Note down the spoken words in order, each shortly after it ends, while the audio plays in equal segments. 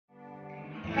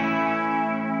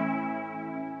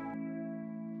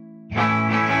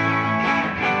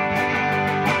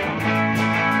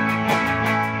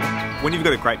When you've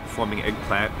got a great performing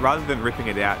eggplant, rather than ripping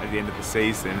it out at the end of the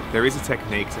season, there is a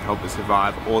technique to help it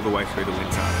survive all the way through the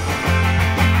winter.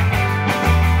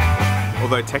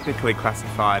 Although technically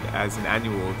classified as an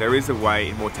annual, there is a way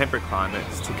in more temperate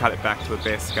climates to cut it back to a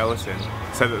bare skeleton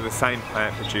so that the same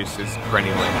plant produces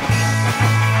perennially.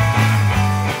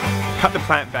 Cut the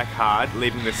plant back hard,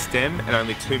 leaving the stem and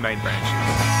only 2 main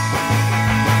branches.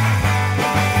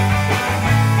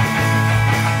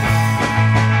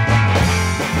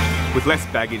 With less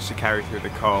baggage to carry through the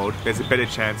cold, there's a better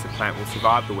chance the plant will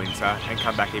survive the winter and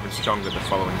come back even stronger the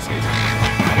following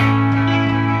season.